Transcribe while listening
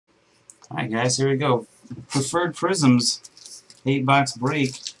Alright guys, here we go. Preferred Prizms, 8-box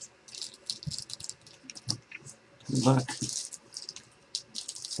break. Good luck.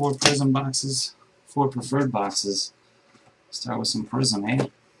 4 Prizm boxes, 4 preferred boxes. Start with some Prizm, eh?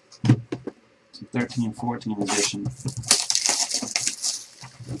 It's a 13-14 edition.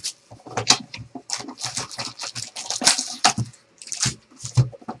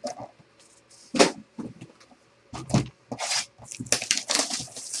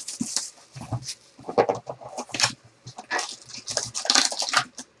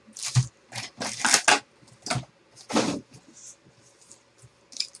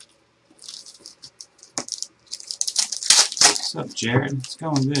 What's up, Jared? It's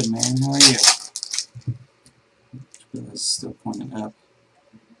going good, man. How are you? It's still pointing up.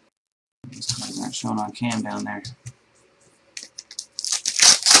 These cards aren't showing on cam down there.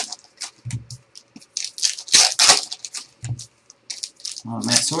 Oh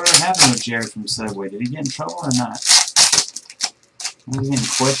man, so what happened with Jared from Subway? Did he get in trouble or not? Was he getting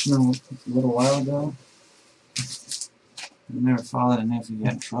questioned a little while ago? I never followed and if he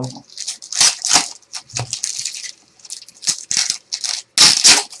got in trouble.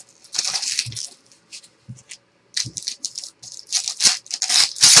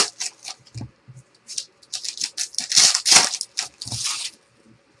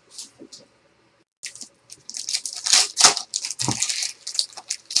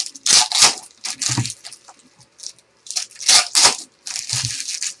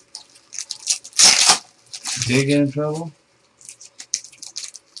 Did he get in trouble?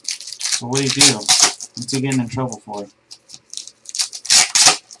 So what did he do? What's he getting in trouble for?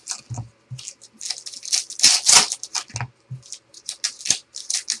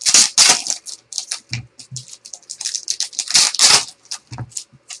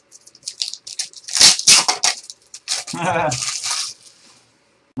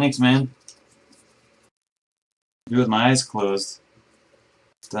 Thanks, man. Do with my eyes closed.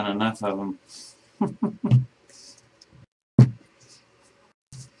 Done enough of them.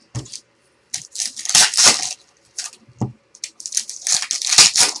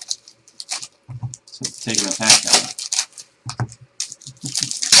 So it's taking a pack out.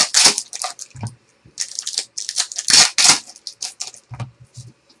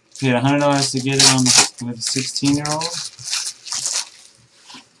 Paid $100 to get it on the, with a 16-year-old.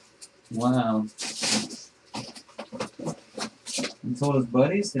 Wow. He told his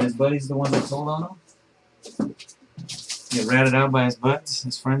buddies? And his buddies the one that told on him? Get ratted out by his buds,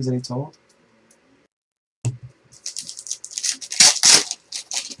 his friends that he told?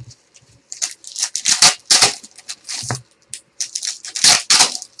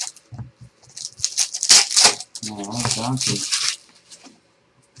 Oh, what a donkey.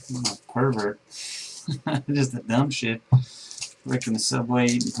 What a pervert. Just the dumb shit. Freaking the Subway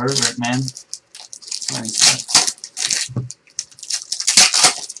eating pervert, man. Funny stuff.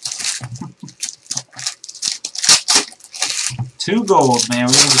 Two gold, man.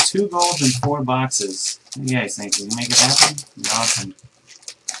 We're going to 2 golds and 4 boxes. What do you guys think? Can you make it happen? It'd be awesome.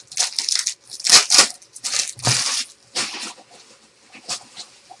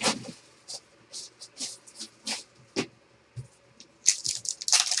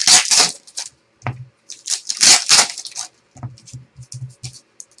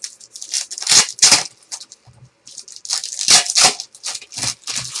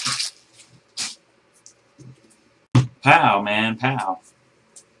 Pow, man, pow.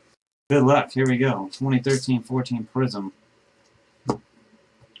 Good luck. Here we go. 2013-14 Prizm.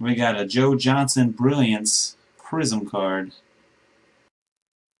 We got a Joe Johnson Brilliance Prizm card.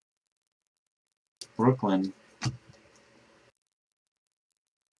 Brooklyn.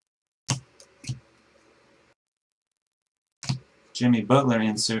 Jimmy Butler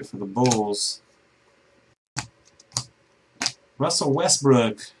insert for the Bulls. Russell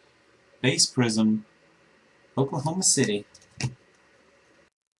Westbrook base Prizm. Oklahoma City.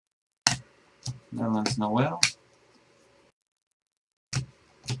 Netherlands Noel.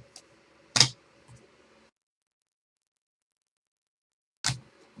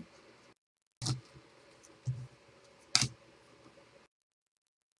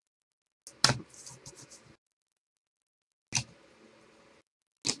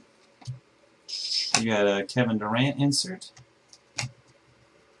 You got a Kevin Durant insert.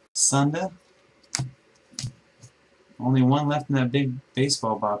 Sunda. Only one left in that big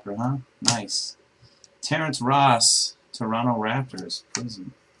baseball bopper, huh? Nice. Terrence Ross, Toronto Raptors,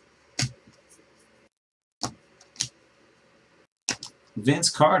 Prizm. Vince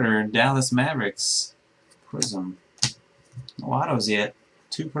Carter, Dallas Mavericks, Prizm. No autos yet.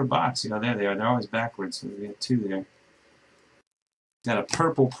 2 per box. Yeah, there they are. They're always backwards, so we have 2 there. Got a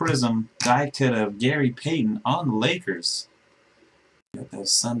purple prism die cut of Gary Payton on the Lakers. Got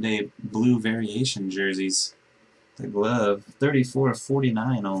those Sunday blue variation jerseys. The glove,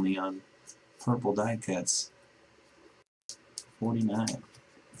 34/49 only on purple die cuts. 49.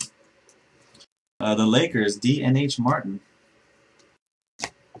 The Lakers, D.N.H. Martin.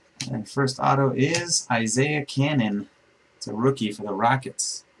 And first auto is Isaiah Cannon. It's a rookie for the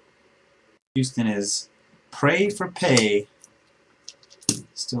Rockets. Houston is pray for pay.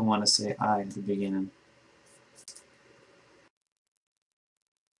 Still want to say I at the beginning.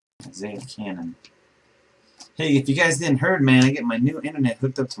 Isaiah Cannon. Hey, if you guys didn't heard, man, I get my new internet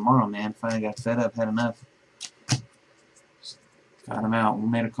hooked up tomorrow, man. Finally got fed up, had enough. Got him out. We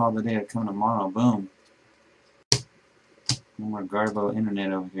made a call today to come tomorrow. Boom. No more Garbo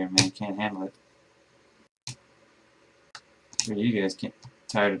internet over here, man. Can't handle it. Sure, you guys get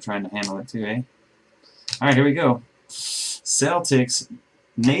tired of trying to handle it too, eh? Alright, here we go. Celtics,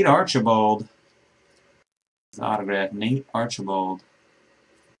 Nate Archibald. His autograph, Nate Archibald.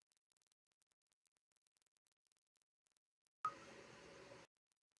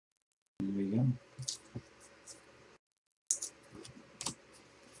 Here we go.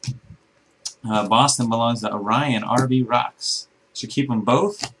 Boston belongs to Orion RB Rocks. Should keep them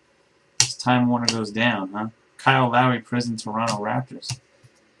both. As Time Warner goes down, huh? Kyle Lowry, Prison, Toronto Raptors.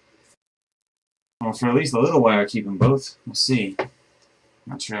 Well, for at least a little while, I keep them both. We'll see.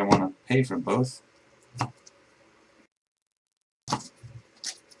 Not sure I want to pay for both.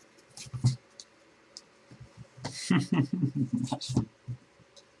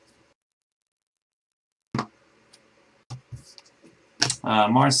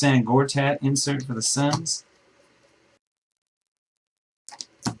 Marcin Gortat insert for the Suns.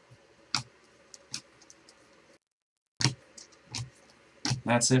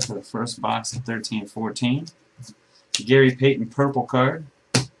 That's it for the first box of 13-14. Gary Payton purple card.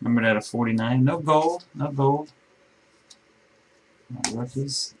 Numbered out of 49. No gold. No gold.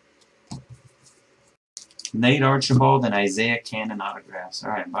 Rookies. Nate Archibald and Isaiah Cannon autographs.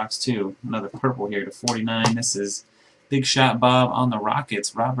 Alright, box 2. Another purple here to 49. This is Big Shot Bob on the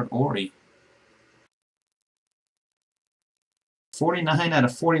Rockets, Robert Horry. 49 out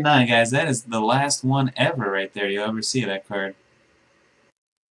of 49, guys. That is the last one ever right there you'll ever see that card.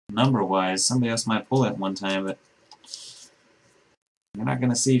 Number-wise. Somebody else might pull it one time, but you're not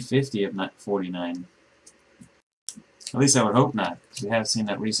going to see 50 if not 49. At least I would hope not, because we have seen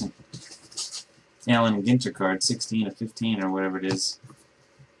that recent Allen Ginter card, 16 of 15 or whatever it is.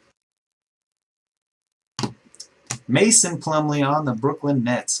 Mason Plumlee on the Brooklyn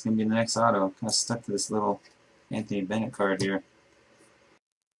Nets. Going to be the next auto. Kind of stuck to this little Anthony Bennett card here.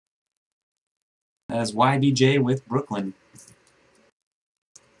 That is YBJ with Brooklyn.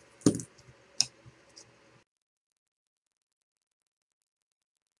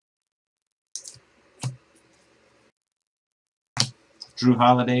 Drew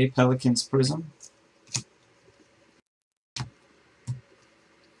Holiday, Pelicans Prism.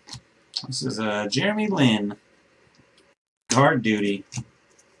 This is Jeremy Lin. Guard duty.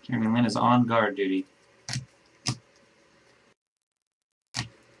 Jeremy Lin is on guard duty.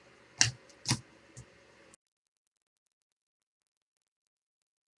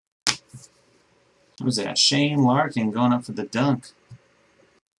 Who's that? Shane Larkin going up for the dunk.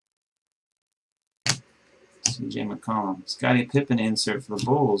 C.J. McCollum. Scottie Pippen insert for the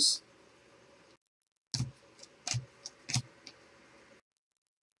Bulls.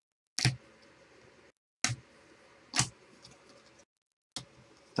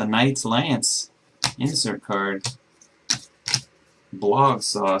 The Knights Lance insert card. Blog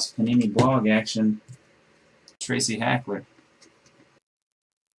sauce. Panini blog action. Tracy Hackler.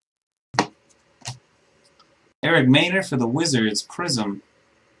 Eric Maynard for the Wizards Prism.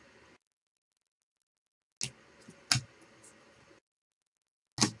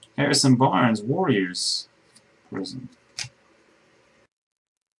 Harrison Barnes, Warriors Prism.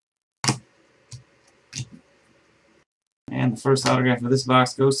 And the first autograph of this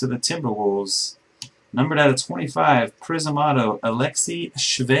box goes to the Timberwolves. Numbered out of 25, Prism Auto, Alexei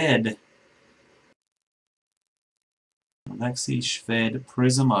Shved. Alexei Shved,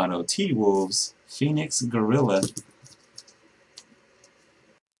 Prism Auto. T-Wolves, Phoenix Gorilla.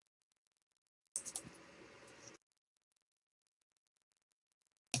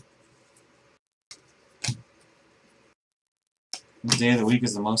 What day of the week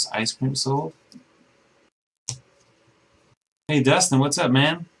is the most ice cream sold? Hey Dustin, what's up,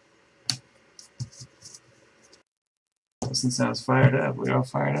 man? Dustin sounds fired up. We're all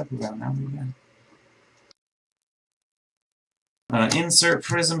fired up about now. Insert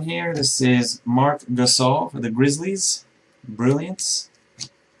prism here. This is Mark Gasol for the Grizzlies. Brilliance.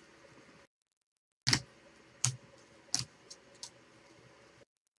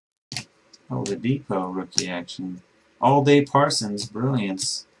 Oh, the Depot rookie action. All-Day Parsons,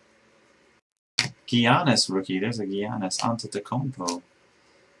 Brilliance. Giannis rookie. There's a Giannis. Antetokounmpo.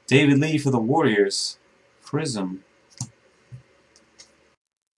 David Lee for the Warriors. Prism.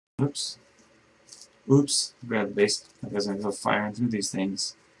 Oops. Oops. Grab the base. I guess I'm going to go firing through these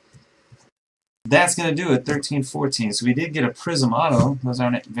things. That's going to do it. 13-14. So we did get a Prism auto. Those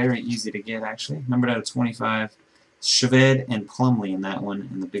aren't very easy to get, actually. Numbered out of 25. Shaved and Plumlee in that one.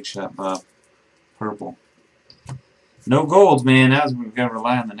 And the Big Shot Bob. Purple. No golds, man. Now we've got to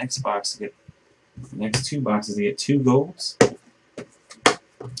rely on the next box to get the next two boxes to get 2 golds.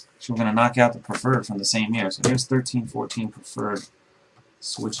 So we're going to knock out the preferred from the same year. So there's 13-14 preferred.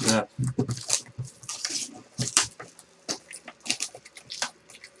 Switch it up.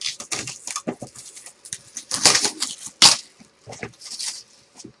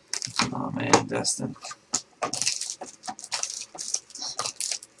 Oh man, Dustin.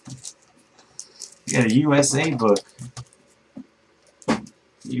 You got a USA book.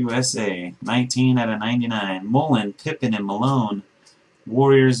 USA. 19 out of 99. Mullen, Pippen, and Malone.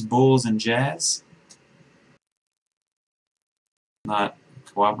 Warriors, Bulls, and Jazz. Not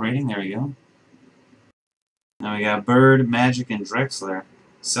cooperating. There we go. Now we got Bird, Magic, and Drexler.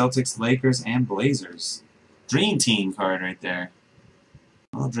 Celtics, Lakers, and Blazers. Dream Team card right there.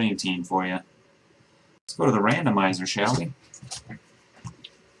 A little Dream Team for you. Let's go to the randomizer, shall we?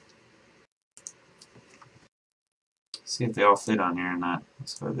 See if they all fit on here or not.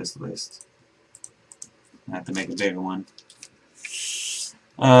 Let's go to this list. I have to make a bigger one.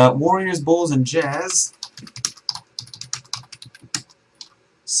 Warriors, Bulls, and Jazz.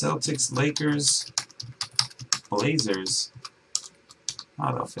 Celtics, Lakers, Blazers.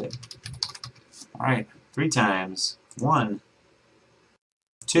 Oh, they'll fit. Alright, 3 times. 1,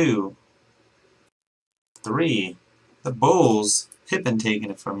 2, 3. The Bulls. Pippen taking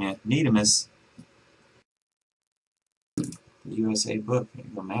it from you. Needhamus. The USA book. There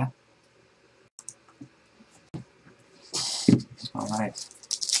you go, Matt. Alright.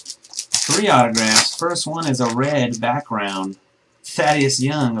 3 autographs. First one is a red background. Thaddeus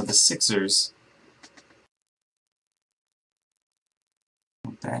Young of the Sixers.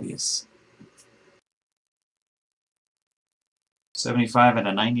 Thaddeus. 75 out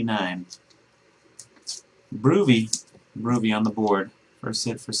of 99. Broovy. Broovy on the board. First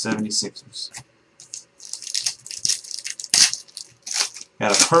hit for 76ers.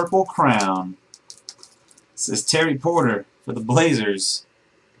 Got a purple crown. This is Terry Porter for the Blazers.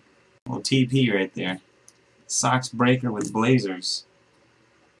 Little TP right there. Sox breaker with Blazers.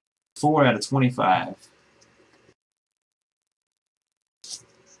 4 out of 25.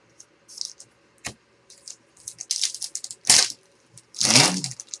 And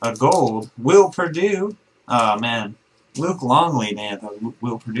a gold. Will Purdue. Oh man. Luke Longley. Man, I thought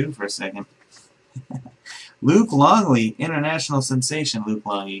Will Purdue for a second. Luke Longley. International sensation Luke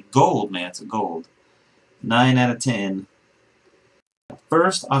Longley. Gold, man. It's a gold. 9 out of 10.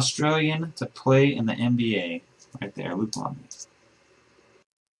 First Australian to play in the NBA. Right there, Luke Longley.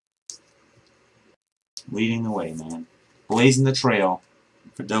 Leading the way, man. Blazing the trail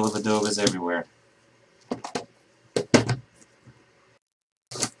for Dellavedovas everywhere.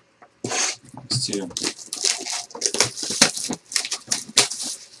 Next 2.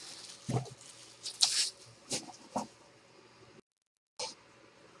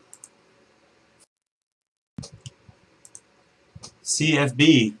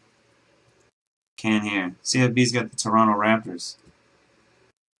 CFB. Can't hear. CFB's got the Toronto Raptors.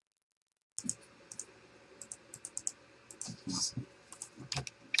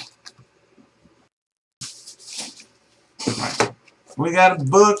 Right. We got a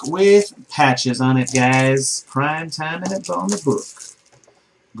book with patches on it, guys. Prime time and it's on the book.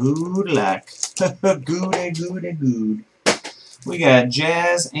 Good luck. Good. We got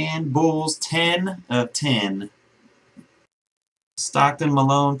Jazz and Bulls 10 of 10. Stockton,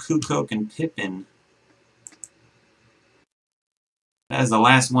 Malone, Kukoc, and Pippen. That is the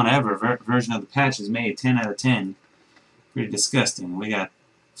last one ever version of the patches made. 10 out of 10. Pretty disgusting. We got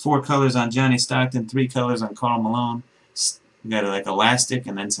 4 colors on Johnny Stockton, 3 colors on Karl Malone. We got like elastic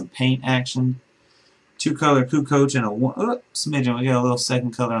and then some paint action. 2 color Kukoc and a smidgen. We got a little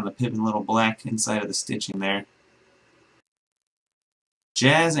second color on the Pippen, little black inside of the stitching there.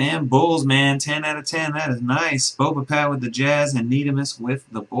 Jazz and Bulls, man. 10 out of 10. That is nice. Boba Pat with the Jazz and Needhamus with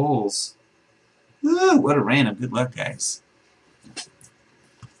the Bulls. Ooh, what a random. Good luck, guys.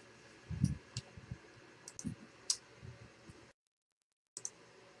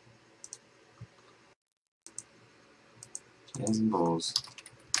 Jazz and Bulls.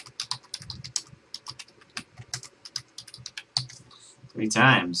 3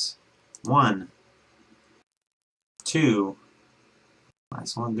 times. 1, 2.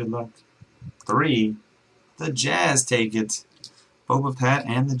 Last one, good luck. 3. The Jazz take it. Boba Pat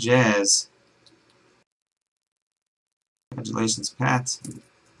and the Jazz. Congratulations, Pat.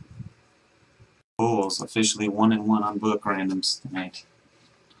 Bulls officially 1-1 on book randoms tonight.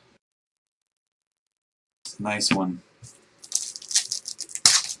 Nice one.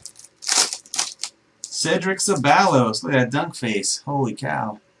 Cedric Ceballos. Look at that dunk face. Holy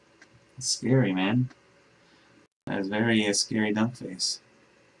cow. That's scary, man. That is very scary dunk face.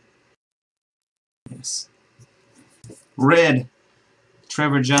 Yes. Red.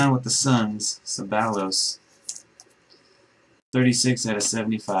 Trevor John with the Suns. Ceballos. 36 out of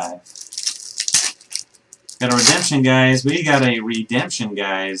 75. Got a redemption, guys. We got a redemption,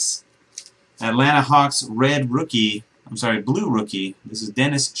 guys. Atlanta Hawks red rookie. I'm sorry, blue rookie. This is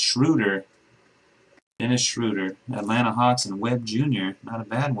Dennis Schroeder. Dennis Schroeder. Atlanta Hawks and Webb Jr. Not a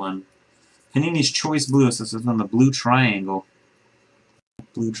bad one. Panini's Choice Blue. So this is on the blue triangle.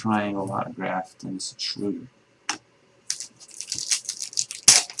 Blue triangle autograph. Dennis Schroeder.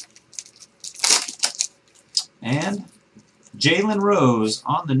 And Jalen Rose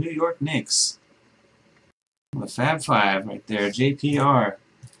on the New York Knicks. The Fab Five right there. JPR.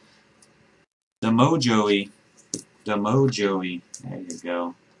 Demojoey. Demojoey. There you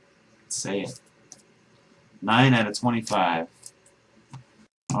go. Say it. 9 out of 25.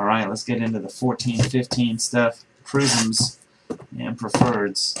 Alright, let's get into the 14-15 stuff. Prisms and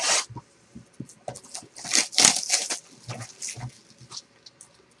preferreds.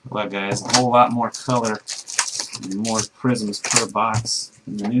 Look, guys, a whole lot more color and more prisms per box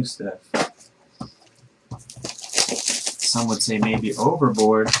than the new stuff. Some would say maybe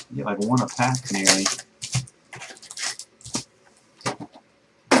overboard. You get like 1 a pack nearly.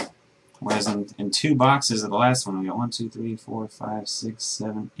 Whereas in 2 boxes of the last one, we got 1, 2, 3, 4, 5, 6,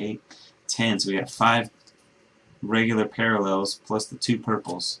 7, 8, 10. So we got 5 regular parallels plus the 2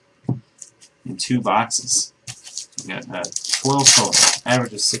 purples in 2 boxes. We got 12 total.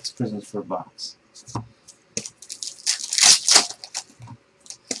 Average of 6 prisms per box.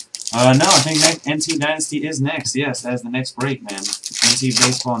 No, I think NT Dynasty is next. Yes, as the next break, man. NT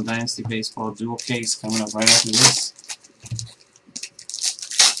Baseball and Dynasty Baseball dual case coming up right after this.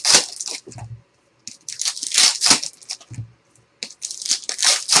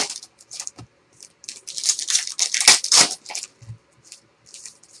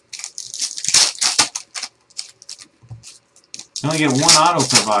 You only get 1 auto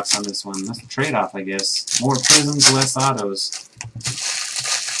per box on this one. That's a trade-off, I guess. More prisms, less autos.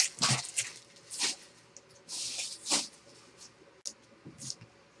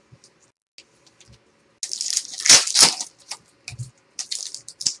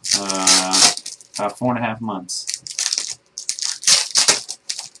 About 4.5 months.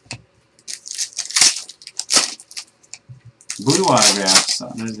 Blue autographs.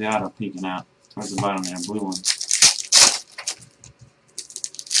 So there's the auto peeking out towards the bottom there. Blue one.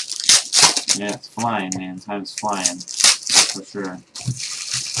 Yeah, it's flying, man. Time's flying. For sure.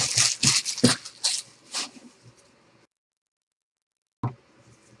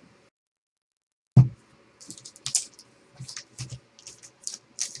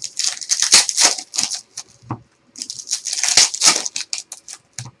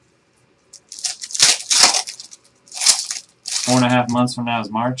 Four and a half months from now is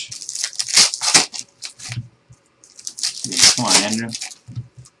March. Come on, Andrew.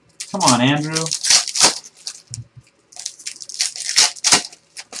 Come on, Andrew.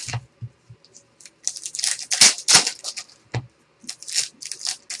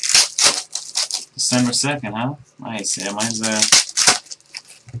 December 2nd, huh? Nice. Yeah, mine's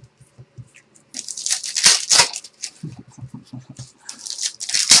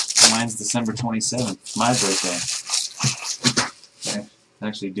mine's December 27th. My birthday. Okay.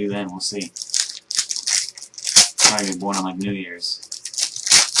 Actually do then, we'll see. Probably be born on like New Year's.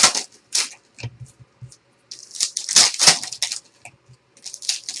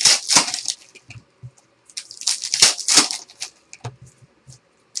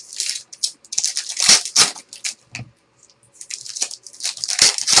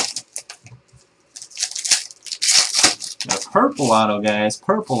 Purple auto, guys.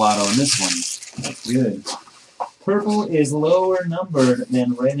 Purple auto in this one. That's good. Purple is lower numbered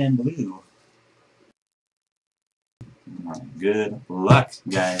than red and blue. Alright, good luck,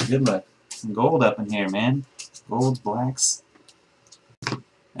 guys. Good luck. Some gold up in here, man. Golds, blacks.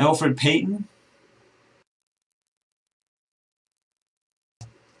 Alfred Payton.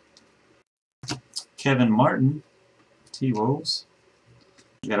 Kevin Martin. T-Wolves.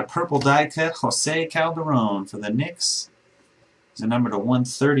 We got a purple die cut, Jose Calderon for the Knicks. He's a number to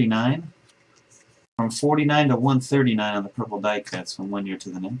 139. From 49 to 139 on the purple die cuts from one year to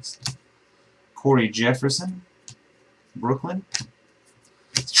the next. Corey Jefferson, Brooklyn.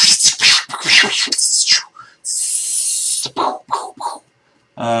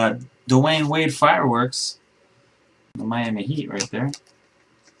 Dwayne Wade Fireworks, the Miami Heat right there.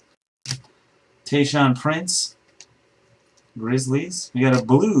 Tayshaun Prince, Grizzlies. We got a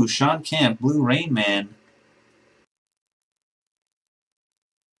blue, Sean Kemp, blue Rain Man.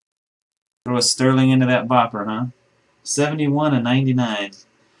 Throw a Sterling into that bopper, huh? 71 and 99.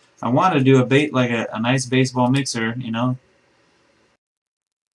 I wanted to do a nice baseball mixer, you know,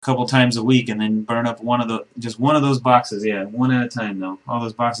 a couple times a week, and then burn up just one of those boxes. Yeah, one at a time though. All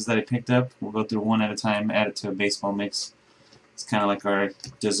those boxes that I picked up, we'll go through one at a time, add it to a baseball mix. It's kind of like our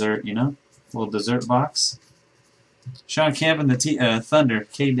dessert, you know, little dessert box. Sean Kemp and the Thunder,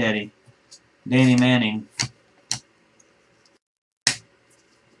 K-Daddy, Danny Manning.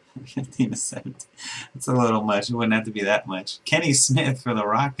 15 to 17. That's a little much. It wouldn't have to be that much. Kenny Smith for the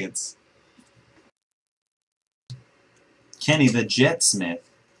Rockets. Kenny the Jet Smith.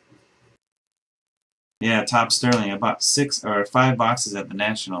 Yeah, top Sterling. I bought 6 or 5 boxes at the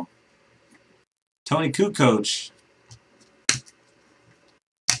National. Tony Kukoc.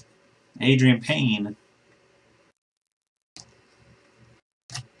 Adrian Payne.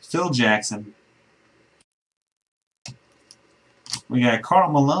 Phil Jackson. We got Karl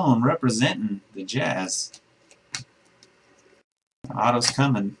Malone representing the Jazz. Auto's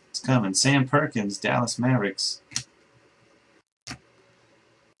coming. It's coming. Sam Perkins, Dallas Mavericks.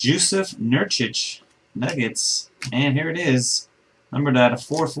 Jusuf Nurkic, Nuggets. And here it is. Numbered out of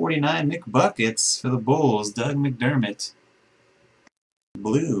 449, McBuckets for the Bulls. Doug McDermott.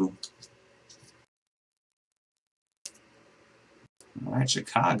 Blue. All right,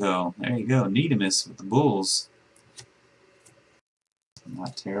 Chicago. There you go. Needhamus with the Bulls.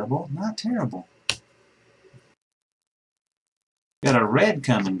 Not terrible. Not terrible. Got a red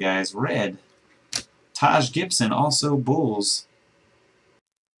coming, guys. Red. Taj Gibson, also Bulls.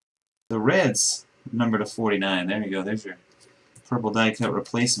 The Reds, number to 49. There you go. There's your purple die cut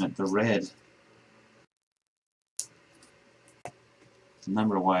replacement. The red.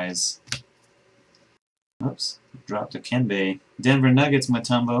 Number-wise. Oops. Dropped a Kembe. Denver Nuggets,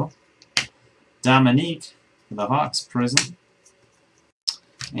 Mutombo. Dominique for the Hawks, Prizm.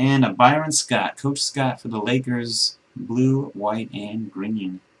 And a Byron Scott. Coach Scott for the Lakers. Blue, white, and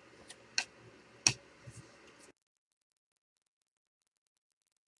green.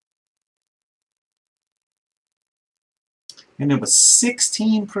 End up with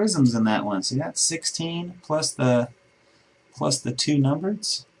 16 Prizms in that one. So you got 16 plus the 2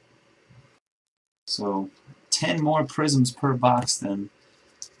 numbereds. So 10 more Prizms per box than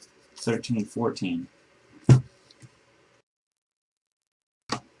 13, 14.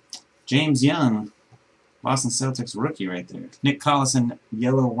 James Young, Boston Celtics rookie right there. Nick Collison,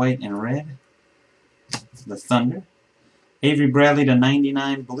 yellow, white, and red. The Thunder. Avery Bradley to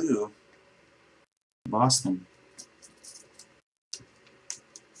 99 blue. Boston.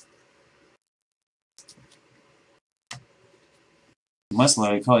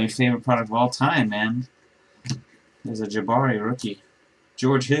 Muslow, you call your favorite product of all time, man. There's a Jabari rookie.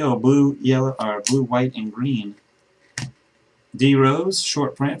 George Hill, blue, yellow, or blue, white, and green. D. Rose,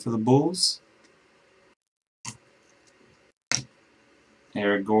 short print for the Bulls.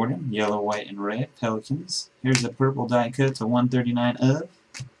 Eric Gordon, yellow, white, and red, Pelicans. Here's the purple die cut to 139 of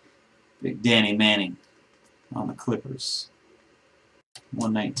Big Danny Manning on the Clippers.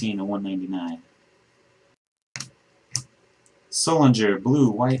 119 to 199. Solinger, blue,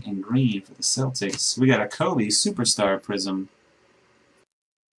 white, and green for the Celtics. We got a Kobe Superstar Prizm.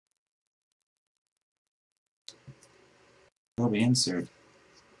 Kobe insert.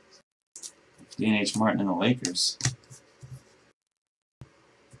 D&H Martin and the Lakers.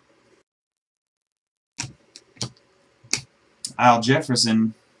 Al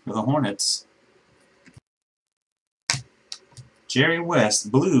Jefferson for the Hornets. Jerry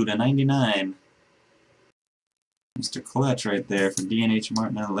West, blue to 99. Mr. Clutch right there for D&H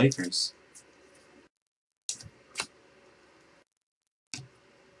Martin and the Lakers.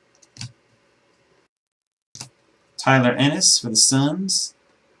 Tyler Ennis for the Suns.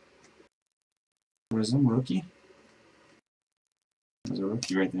 Prizm rookie. There's a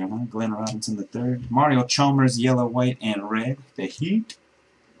rookie right there, huh? Glenn Robinson III. Mario Chalmers, yellow, white, and red. The Heat.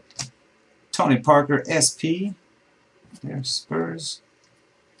 Tony Parker, SP. There's Spurs.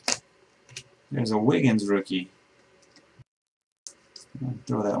 There's a Wiggins rookie. I'll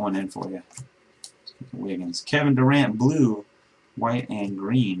throw that one in for you. Wiggins. Kevin Durant, blue, white, and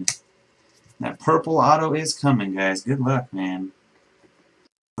green. That purple auto is coming, guys. Good luck, man.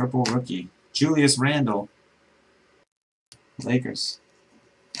 Purple rookie. Julius Randle, Lakers.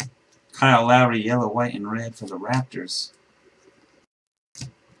 Kyle Lowry, yellow, white, and red for the Raptors.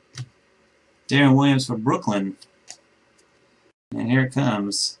 Darren Williams for Brooklyn. And here it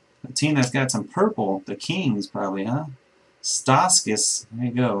comes. A team that's got some purple. The Kings, probably, huh? Stauskas. There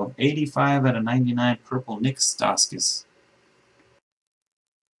you go. 85 out of 99 purple Nick Stauskas.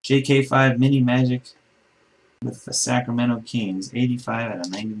 JK5 Mini Magic with the Sacramento Kings. 85 out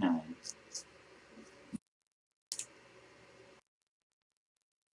of 99.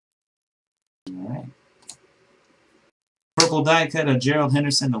 Alright. Purple die cut of Gerald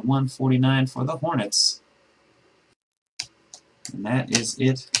Henderson to 149 for the Hornets. And that is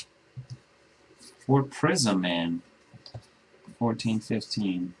it for Prizm Man.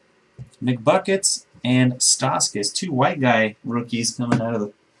 14-15. McBuckets and Stauskas. Two white guy rookies coming out of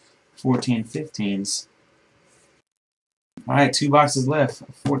the 14-15s. Alright, 2 boxes left.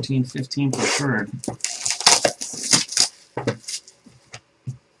 14-15 preferred.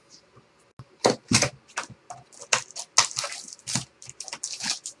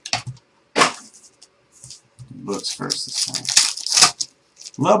 Books first this time.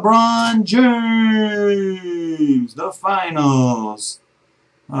 LeBron James! The finals!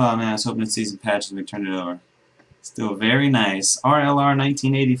 Oh man, I was hoping to see some patches when we turned it over. Still very nice. RLR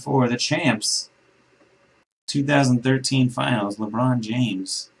 1984, the champs. 2013 finals, LeBron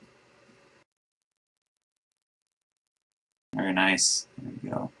James. Very nice. There we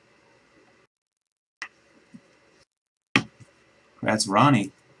go. Congrats,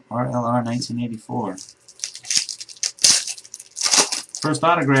 Ronnie. RLR 1984. First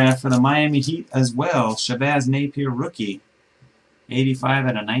autograph for the Miami Heat as well. Shabazz Napier, rookie. 85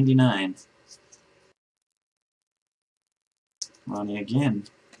 out of 99. Ronnie again.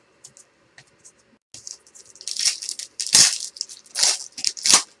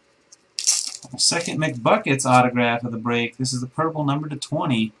 Our second McBuckets autograph of the break. This is the purple number to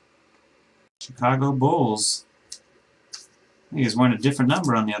 20. Chicago Bulls. I think he's wearing a different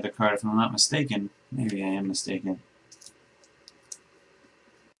number on the other card if I'm not mistaken. Maybe I am mistaken.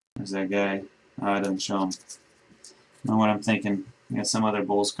 There's that guy. Oh, it doesn't show him. Know what I'm thinking. We got some other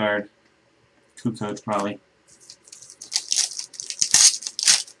Bulls card. Kukoc probably.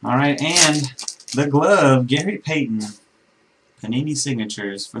 Alright, and the glove, Gary Payton. Panini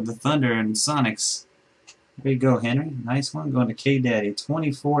signatures for the Thunder and Sonics. There you go, Henry. Nice one. Going to K-Daddy.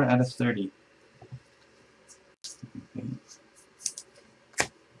 24 out of 30.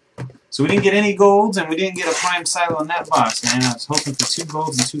 So we didn't get any golds, and we didn't get a prime silo in that box, man. I was hoping for 2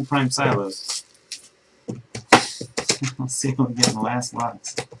 golds and 2 prime silos. Let's see what we get in the last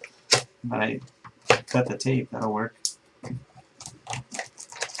box. But I cut the tape. That'll work.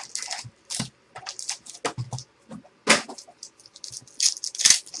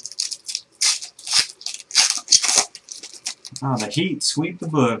 Oh, the Heat sweep the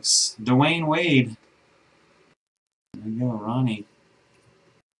books. Dwayne Wade. There you go, Ronnie.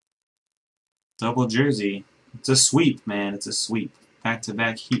 Double jersey. It's a sweep, man. It's a sweep.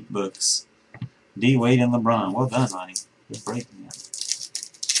 Back-to-back Heat books. D. Wade and LeBron. Well done, Ronnie. Good break, man.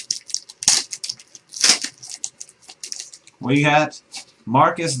 We got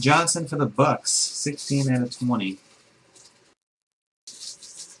Marcus Johnson for the Bucks. 16 out of 20.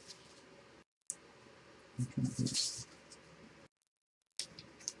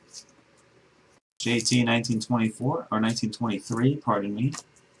 JT 1924 or 1923, pardon me,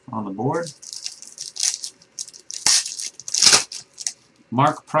 on the board.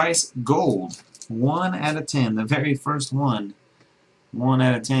 Mark Price gold, 1 out of 10, the very first one. 1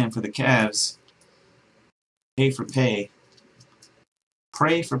 out of 10 for the Cavs. Pay for pay.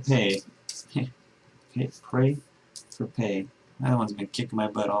 Pray for pay. Okay, pray for pay. That one's been kicking my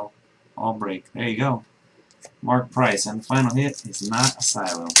butt all break. There you go. Mark Price, and the final hit is not a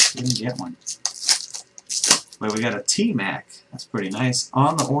silo. Didn't get one. But we got a T-Mac. That's pretty nice.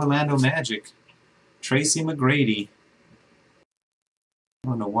 On the Orlando Magic. Tracy McGrady.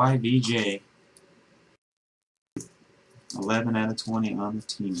 On the YBJ. 11 out of 20 on the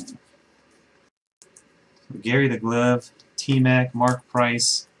T-Mac. So Gary the Glove, T-Mac, Mark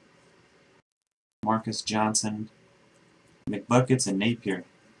Price, Marcus Johnson, McBuckets, and Napier.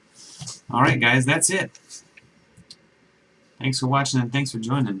 Alright guys, that's it. Thanks for watching and thanks for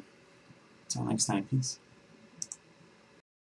joining. Until next time, peace.